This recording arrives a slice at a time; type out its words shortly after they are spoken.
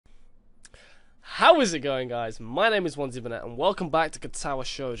How is it going, guys? My name is OneZiBanet, and welcome back to Katawa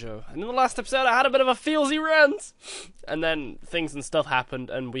Shojou. And in the last episode, I had a bit of a feelsy rant! And then things and stuff happened,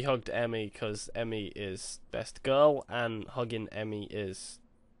 and we hugged Emmy, because Emmy is best girl, and hugging Emmy is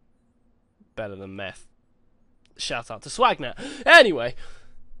better than meth. Shout out to Swagnet. Anyway,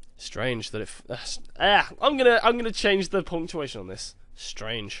 strange that I'm gonna change the punctuation on this.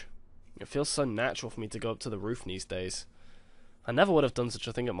 Strange. It feels so natural for me to go up to the roof these days. I never would have done such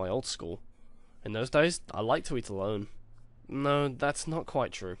a thing at my old school. In those days, I liked to eat alone. No, that's not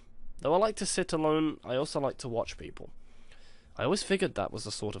quite true. Though I like to sit alone, I also like to watch people. I always figured that was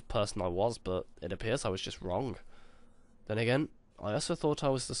the sort of person I was, but it appears I was just wrong. Then again, I also thought I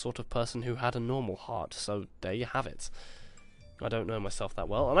was the sort of person who had a normal heart, so there you have it. I don't know myself that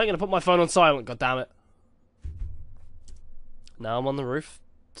well, and I'm going to put my phone on silent, goddammit. Now I'm on the roof,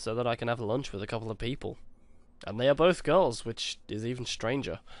 so that I can have lunch with a couple of people. And they are both girls, which is even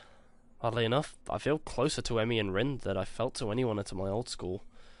stranger. Oddly enough, I feel closer to Emmy and Rin than I felt to anyone at my old school.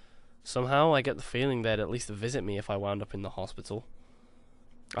 Somehow, I get the feeling they'd at least visit me if I wound up in the hospital.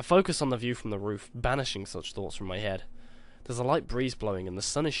 I focus on the view from the roof, banishing such thoughts from my head. There's a light breeze blowing, and the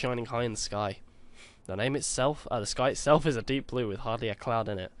sun is shining high in the sky. The sky itself is a deep blue with hardly a cloud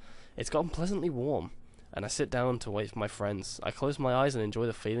in it. It's gotten pleasantly warm, and I sit down to wait for my friends. I close my eyes and enjoy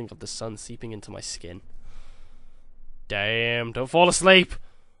the feeling of the sun seeping into my skin. Damn, don't fall asleep!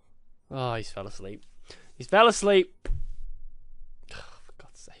 Oh, he's fell asleep. He's fell asleep! Oh,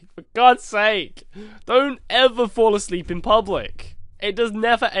 for God's sake! Don't ever fall asleep in public! It does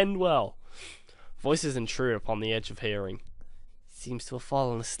never end well. Voices intrude upon the edge of hearing. Seems to have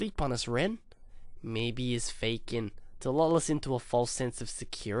fallen asleep on us, Ren. Maybe he's faking, to lull us into a false sense of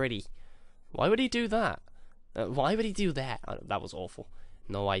security. Why would he do that? That was awful.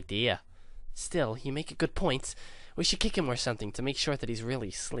 No idea. Still, you make a good point. We should kick him or something to make sure that he's really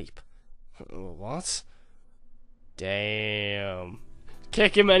asleep. What? Damn.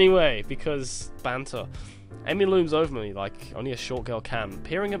 Kick him anyway, because banter. Emmy looms over me like only a short girl can,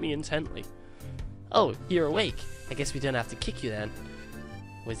 peering at me intently. Oh, you're awake. I guess we don't have to kick you then.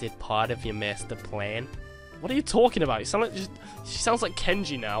 Was it part of your master plan? What are you talking about? She sounds like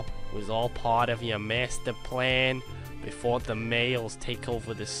Kenji now. It was all part of your master plan before the males take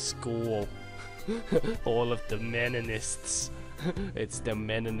over the school. All of the Menonists. It's the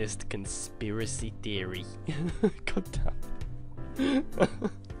Menonist conspiracy theory. God damn.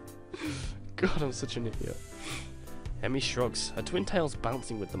 God, I'm such an idiot. Emmy shrugs, her twin tails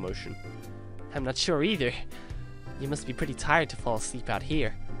bouncing with the motion. I'm not sure either. You must be pretty tired to fall asleep out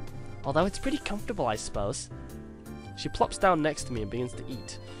here. Although it's pretty comfortable, I suppose. She plops down next to me and begins to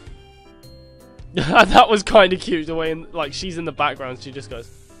eat. That was kind of cute, the way like she's in the background, she just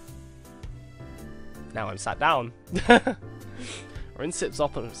goes. Now I'm sat down. Rin sits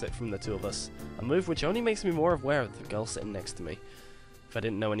opposite from the two of us, a move which only makes me more aware of the girl sitting next to me. If I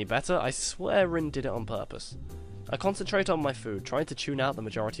didn't know any better, I swear Rin did it on purpose. I concentrate on my food, trying to tune out the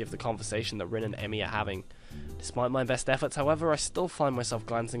majority of the conversation that Rin and Emmy are having. Despite my best efforts, however, I still find myself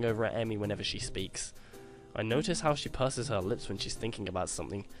glancing over at Emmy whenever she speaks. I notice how she purses her lips when she's thinking about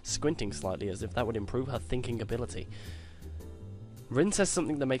something, squinting slightly as if that would improve her thinking ability. Rin says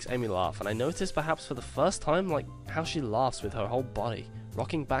something that makes Emmy laugh, and I notice perhaps for the first time like how she laughs with her whole body,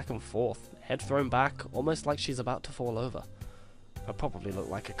 rocking back and forth, head thrown back, almost like she's about to fall over. I probably look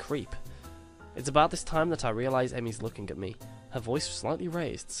like a creep. It's about this time that I realise Emmy's looking at me, her voice slightly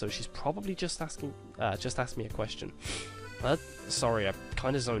raised, so she's probably just asked me a question. Sorry, I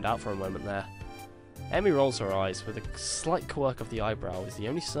kinda zoned out for a moment there. Emmy rolls her eyes, with a slight quirk of the eyebrow is the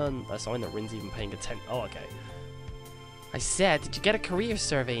only sign that Rin's even paying attention. Oh, okay. I said, did you get a career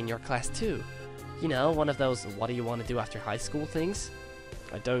survey in your class too? You know, one of those what do you want to do after high school things?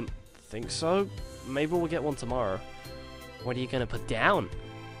 I don't think so. Maybe we'll get one tomorrow. What are you gonna put down?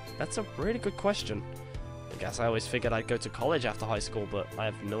 That's a really good question. I guess I always figured I'd go to college after high school, but I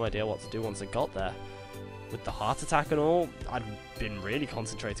have no idea what to do once I got there. With the heart attack and all, I'd been really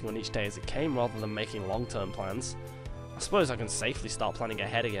concentrating on each day as it came rather than making long-term plans. I suppose I can safely start planning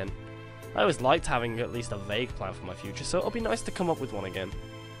ahead again. I always liked having at least a vague plan for my future, so it'll be nice to come up with one again.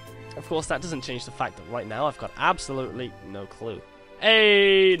 Of course, that doesn't change the fact that right now I've got absolutely no clue.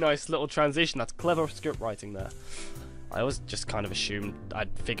 Hey, nice little transition. That's clever script writing there. I always just kind of assumed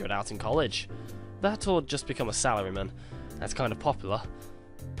I'd figure it out in college. That or just become a salaryman. That's kind of popular.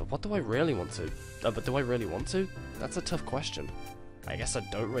 But what do I really want to? But do I really want to? That's a tough question. I guess I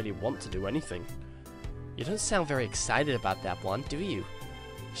don't really want to do anything. You don't sound very excited about that one, do you?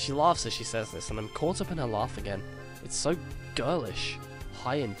 She laughs as she says this, and I'm caught up in her laugh again. It's so girlish,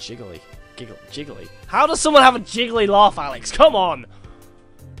 high and jiggly. Jiggly. How does someone have a jiggly laugh, Alex? Come on!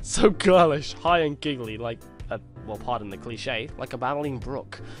 So girlish, high and giggly, like well, pardon the cliche, like a babbling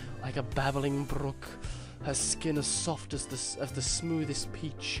brook. Like a babbling brook. Her skin as soft as the smoothest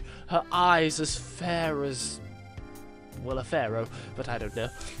peach. Her eyes as fair as... well, a pharaoh, but I don't know.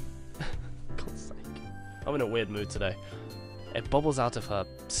 God's sake. I'm in a weird mood today. It bubbles out of her,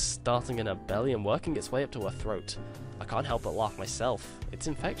 starting in her belly and working its way up to her throat. I can't help but laugh myself. It's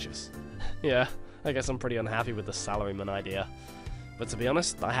infectious. Yeah, I guess I'm pretty unhappy with the salaryman idea. But to be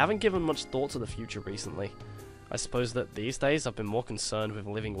honest, I haven't given much thought to the future recently. I suppose that these days I've been more concerned with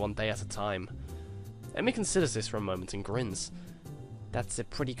living one day at a time. Emmy considers this for a moment and grins. That's a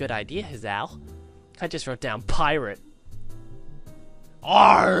pretty good idea, Hazal. I just wrote down pirate.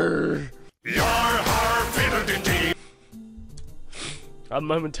 Arrgh! Yar har fiddle-dee-dee! I'm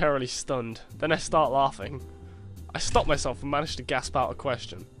momentarily stunned, then I start laughing. I stop myself and manage to gasp out a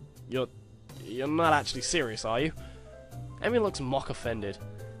question. You're not actually serious, are you? Emmy looks mock offended.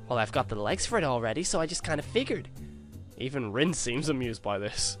 Well, I've got the legs for it already, so I just kind of figured. Even Rin seems amused by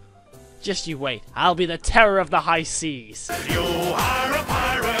this. Just you wait, I'll be the terror of the high seas. You are a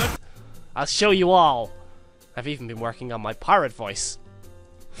pirate! I'll show you all. I've even been working on my pirate voice.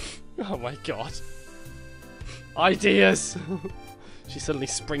 Oh my god. Ideas! She suddenly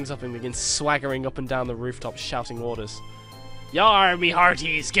springs up and begins swaggering up and down the rooftop shouting orders. Yar, me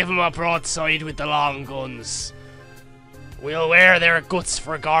hearties, give 'em a broadside with the long guns. We'll wear their guts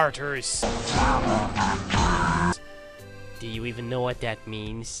for garters. Do you even know what that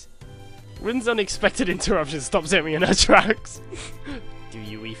means? Rin's unexpected interruption stops Emmy in her tracks. Do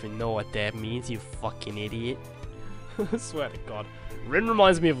you even know what that means, you fucking idiot? I swear to God. Rin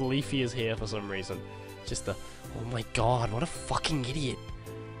reminds me of Leafy is here for some reason. Just the, oh my god, what a fucking idiot.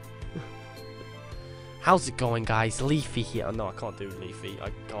 How's it going, guys? Leafy here. No, I can't do Leafy.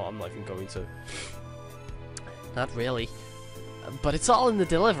 I'm not even going to. Not really. But it's all in the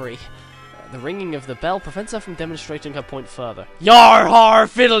delivery. The ringing of the bell prevents her from demonstrating her point further. Yar har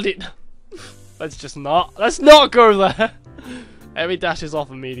fiddled it! Let's not go there! Emmy dashes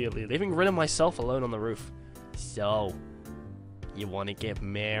off immediately, leaving Rin and myself alone on the roof. So, you want to get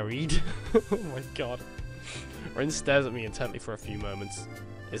married? Oh my god. Rin stares at me intently for a few moments.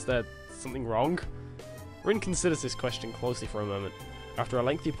 Is there something wrong? Rin considers this question closely for a moment. After a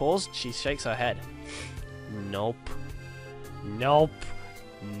lengthy pause, she shakes her head. Nope. Nope.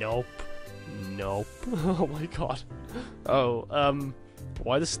 Nope. Nope. Oh my god. Oh,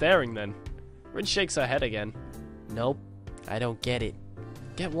 why the staring then? Rin shakes her head again. Nope. I don't get it.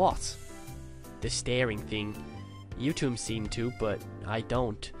 Get what? The staring thing. You two seem to, but I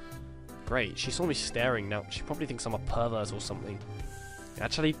don't. Great, she saw me staring now. She probably thinks I'm a pervert or something.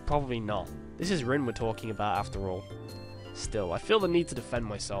 Actually, probably not. This is Rin we're talking about after all. Still, I feel the need to defend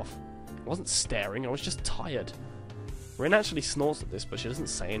myself. I wasn't staring, I was just tired. Rin actually snorts at this, but she doesn't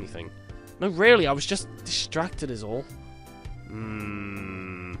say anything. No, really, I was just distracted is all.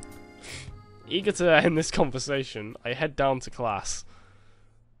 Eager to end this conversation, I head down to class.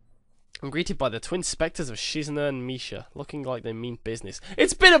 I'm greeted by the twin spectres of Shizuna and Misha, looking like they mean business.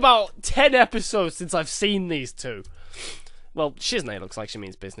 It's been about 10 episodes since I've seen these two. Well, Shizuna looks like she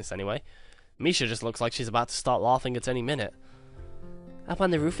means business anyway. Misha just looks like she's about to start laughing at any minute. Up on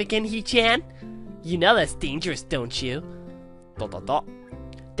the roof again, He-chan? You know that's dangerous, don't you? ...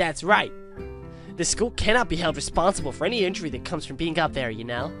 That's right. The school cannot be held responsible for any injury that comes from being up there, you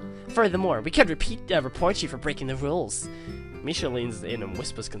know? Furthermore, we could report you for breaking the rules. Misha leans in and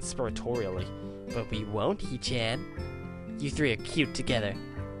whispers conspiratorially. But we won't, He-chan. You three are cute together.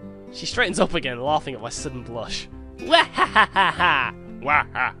 She straightens up again, laughing at my sudden blush. Wah-ha-ha-ha-ha!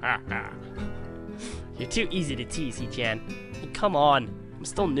 Wah-ha-ha-ha! You're too easy to tease, He-chan. Come on, I'm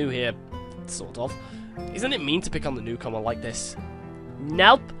still new here. Sort of. Isn't it mean to pick on the newcomer like this?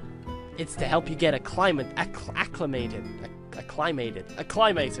 Nope. It's to help you get acclimated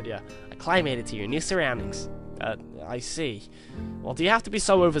to your new surroundings. I see. Well, do you have to be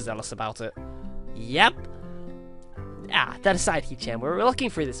so overzealous about it? Yep. That aside, He-chan, we were looking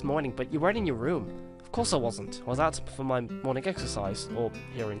for you this morning, but you weren't in your room. Of course I wasn't. I was out for my morning exercise, or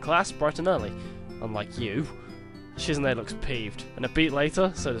here in class, bright and early. Unlike you. Shizune looks peeved, and a beat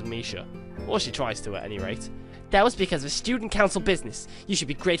later, so does Misha. Or she tries to, at any rate. That was because of student council business. You should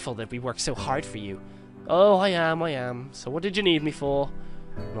be grateful that we worked so hard for you. Oh, I am. So what did you need me for?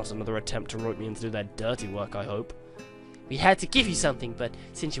 Not another attempt to rope me in to do that dirty work, I hope. We had to give you something, but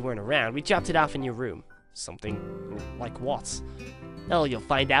since you weren't around, we dropped it off in your room. Something? Like what? Oh, you'll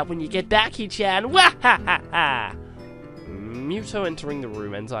find out when you get back, He-chan. Wah-ha-ha-ha! Muto entering the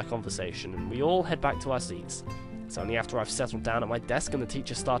room ends our conversation, and we all head back to our seats. It's only after I've settled down at my desk and the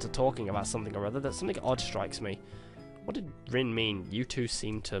teacher started talking about something or other that something odd strikes me. What did Rin mean? You two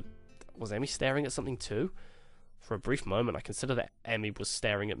seemed to... Was Emmy staring at something too? For a brief moment, I considered that Emmy was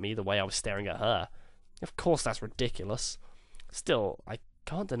staring at me the way I was staring at her. Of course, that's ridiculous. Still, I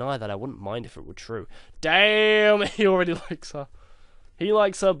can't deny that I wouldn't mind if it were true. Damn, he already likes her. He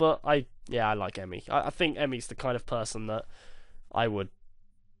likes her, but I like Emmy. I think Emmy's the kind of person that I would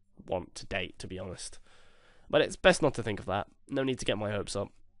want to date, to be honest. But it's best not to think of that. No need to get my hopes up.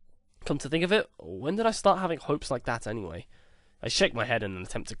 Come to think of it, when did I start having hopes like that anyway? I shake my head in an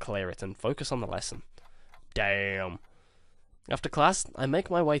attempt to clear it and focus on the lesson. Damn. After class, I make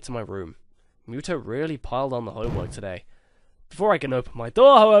my way to my room. Muto really piled on the homework today. Before I can open my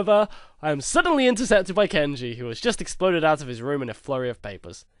door, however, I am suddenly intercepted by Kenji, who has just exploded out of his room in a flurry of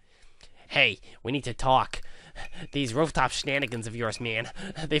papers. Hey, we need to talk. These rooftop shenanigans of yours, man,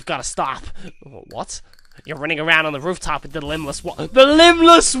 they've got to stop. What? You're running around on the rooftop with the limbless The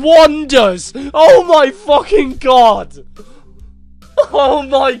limbless wonders! Oh my fucking god! Oh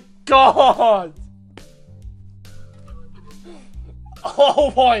my god!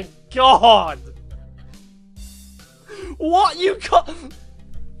 Oh my god! What you got?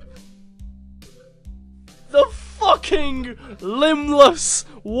 The fucking limbless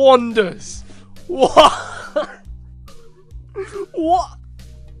wonders. What? What?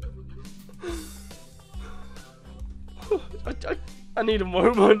 I need a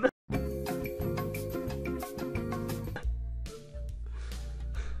moment.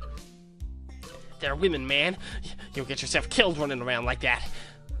 They're women, man. You'll get yourself killed running around like that.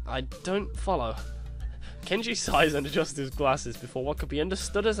 I don't follow. Kenji sighs and adjusts his glasses before what could be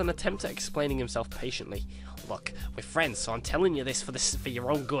understood as an attempt at explaining himself patiently. Look, we're friends, so I'm telling you this for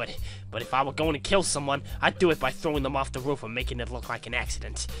your own good. But if I were going to kill someone, I'd do it by throwing them off the roof and making it look like an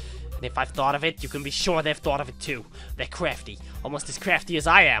accident. And if I've thought of it, you can be sure they've thought of it too. They're crafty, almost as crafty as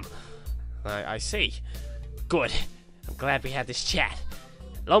I am. I see. Good. I'm glad we had this chat.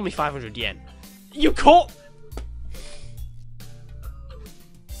 Loan me 500 yen. You caught...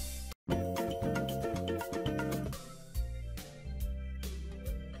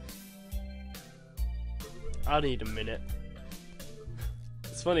 I need a minute.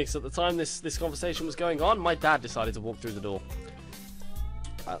 It's funny, because at the time this conversation was going on, my dad decided to walk through the door.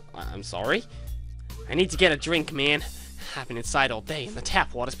 I'm sorry? I need to get a drink, man. I've been inside all day, and the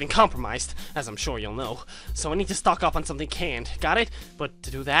tap water's been compromised, as I'm sure you'll know. So I need to stock up on something canned, got it? But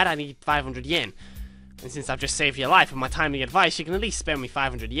to do that, I need 500 yen. And since I've just saved your life with my timely advice, you can at least spare me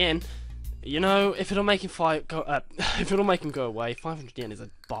 500 yen. You know, if it'll make him go away, 500 yen is a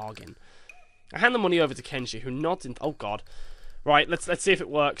bargain. I hand the money over to Kenji, who nods in... Oh, God. Right, let's see if it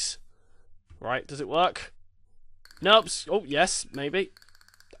works. Right, does it work? Nope. Oh, yes, maybe.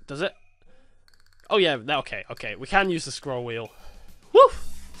 Does it? Oh, yeah, okay. We can use the scroll wheel. Woo!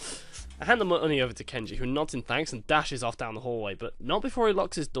 I hand the money over to Kenji, who nods in thanks and dashes off down the hallway, but not before he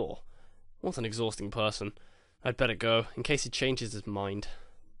locks his door. What an exhausting person. I'd better go, in case he changes his mind.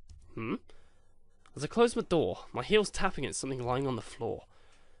 As I close my door, my heel's tapping at something lying on the floor.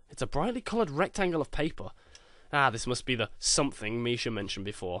 It's a brightly coloured rectangle of paper. This must be the something Misha mentioned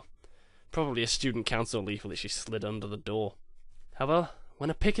before. Probably a student council leaflet she slid under the door. However, when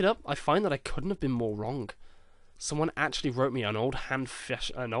I pick it up, I find that I couldn't have been more wrong. Someone actually wrote me an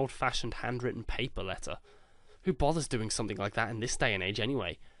old-fashioned handwritten paper letter. Who bothers doing something like that in this day and age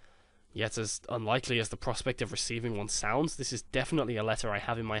anyway? Yet as unlikely as the prospect of receiving one sounds, this is definitely a letter I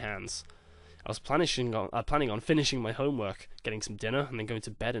have in my hands. I was planning on finishing my homework, getting some dinner, and then going to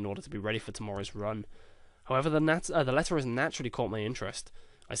bed in order to be ready for tomorrow's run. However, the letter has naturally caught my interest.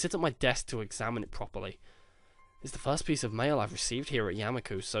 I sit at my desk to examine it properly. It's the first piece of mail I've received here at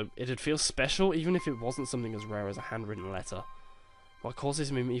Yamaku, so it'd feel special even if it wasn't something as rare as a handwritten letter. What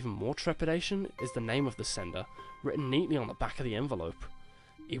causes me even more trepidation is the name of the sender, written neatly on the back of the envelope.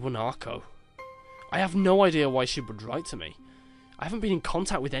 Iwanako. I have no idea why she would write to me. I haven't been in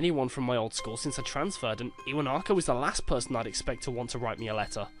contact with anyone from my old school since I transferred, and Iwanako is the last person I'd expect to want to write me a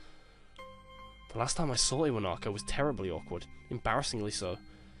letter. The last time I saw Iwanako was terribly awkward, embarrassingly so.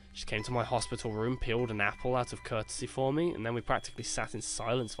 She came to my hospital room, peeled an apple out of courtesy for me, and then we practically sat in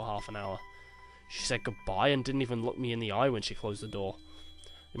silence for half an hour. She said goodbye and didn't even look me in the eye when she closed the door.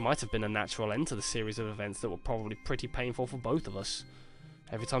 It might have been a natural end to the series of events that were probably pretty painful for both of us.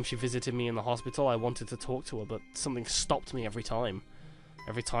 Every time she visited me in the hospital, I wanted to talk to her, but something stopped me every time.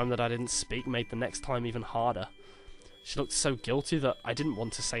 Every time that I didn't speak made the next time even harder. She looked so guilty that I didn't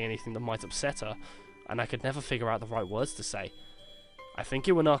want to say anything that might upset her, and I could never figure out the right words to say. I think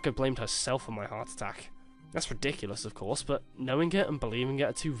Iwanaka blamed herself for my heart attack. That's ridiculous, of course, but knowing it and believing it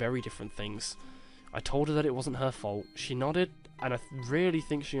are two very different things. I told her that it wasn't her fault. She nodded, and I really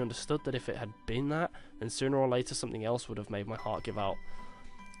think she understood that if it had been that, then sooner or later something else would have made my heart give out.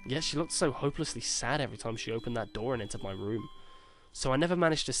 Yet she looked so hopelessly sad every time she opened that door and entered my room. So I never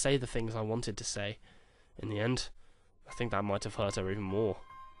managed to say the things I wanted to say. In the end, I think that might have hurt her even more.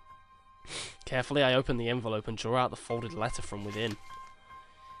 Carefully, I opened the envelope and drew out the folded letter from within.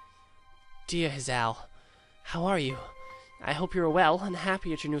 Dear Hazal, how are you? I hope you're well and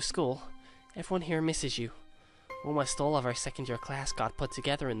happy at your new school. Everyone here misses you. Almost all of our second-year class got put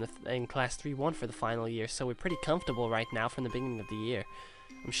together in Class 3-1 for the final year, so we're pretty comfortable right now from the beginning of the year.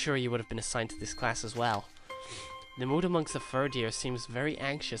 I'm sure you would have been assigned to this class as well. The mood amongst the third year seems very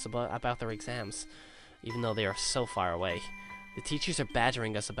anxious about their exams, even though they are so far away. The teachers are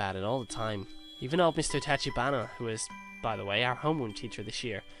badgering us about it all the time. Even old Mr. Tachibana, who is, by the way, our homeroom teacher this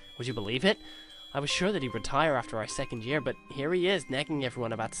year. Would you believe it? I was sure that he'd retire after our second year, but here he is, nagging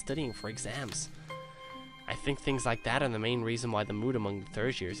everyone about studying for exams. I think things like that are the main reason why the mood among the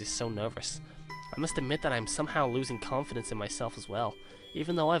third years is so nervous. I must admit that I'm somehow losing confidence in myself as well,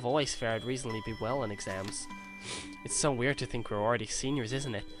 even though I've always fared reasonably well in exams. It's so weird to think we're already seniors,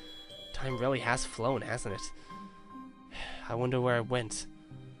 isn't it? Time really has flown, hasn't it? I wonder where it went.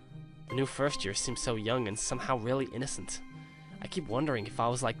 The new first year seems so young and somehow really innocent. I keep wondering if I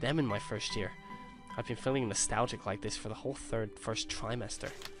was like them in my first year. I've been feeling nostalgic like this for the whole first trimester.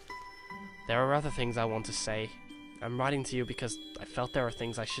 There are other things I want to say. I'm writing to you because I felt there were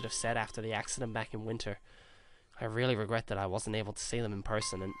things I should have said after the accident back in winter. I really regret that I wasn't able to say them in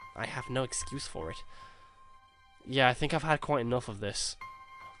person, and I have no excuse for it. Yeah, I think I've had quite enough of this.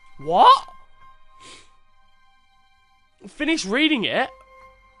 What? Finish reading it?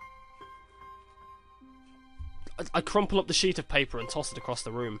 I crumple up the sheet of paper and toss it across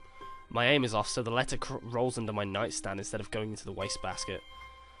the room. My aim is off, so the letter rolls under my nightstand instead of going into the wastebasket.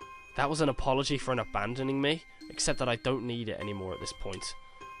 That was an apology for abandoning me, except that I don't need it anymore at this point.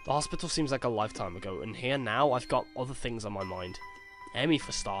 The hospital seems like a lifetime ago, and here now I've got other things on my mind. Emmy,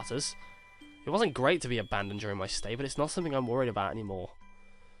 for starters. It wasn't great to be abandoned during my stay, but it's not something I'm worried about anymore.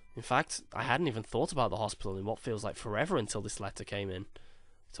 In fact, I hadn't even thought about the hospital in what feels like forever until this letter came in.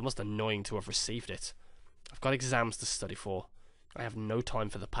 It's almost annoying to have received it. I've got exams to study for. I have no time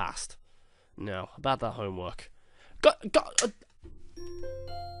for the past. Now, about that homework.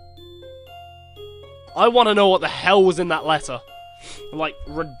 I want to know what the hell was in that letter. Like,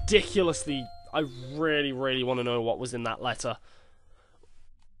 ridiculously, I really, really want to know what was in that letter.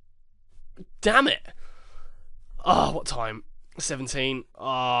 Damn it! Oh, what time? 17.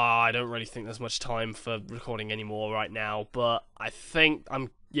 I don't really think there's much time for recording anymore right now, but I think I'm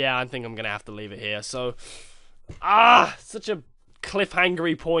gonna have to leave it here. So, such a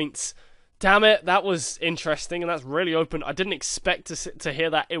cliffhangery point. Damn it, that was interesting, and that's really open. I didn't expect to hear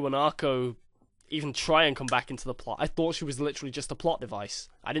that Iwanako even try and come back into the plot. I thought she was literally just a plot device.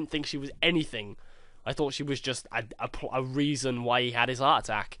 I didn't think she was anything. I thought she was just a reason why he had his heart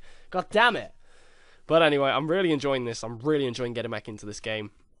attack. God damn it. But anyway, I'm really enjoying this. I'm really enjoying getting back into this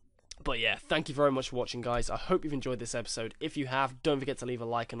game. But yeah, thank you very much for watching, guys. I hope you've enjoyed this episode. If you have, don't forget to leave a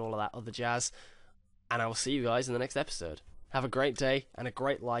like and all of that other jazz. And I will see you guys in the next episode. Have a great day and a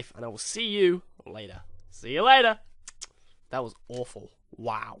great life, and I will see you later. See you later. That was awful.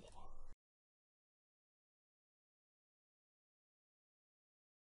 Wow.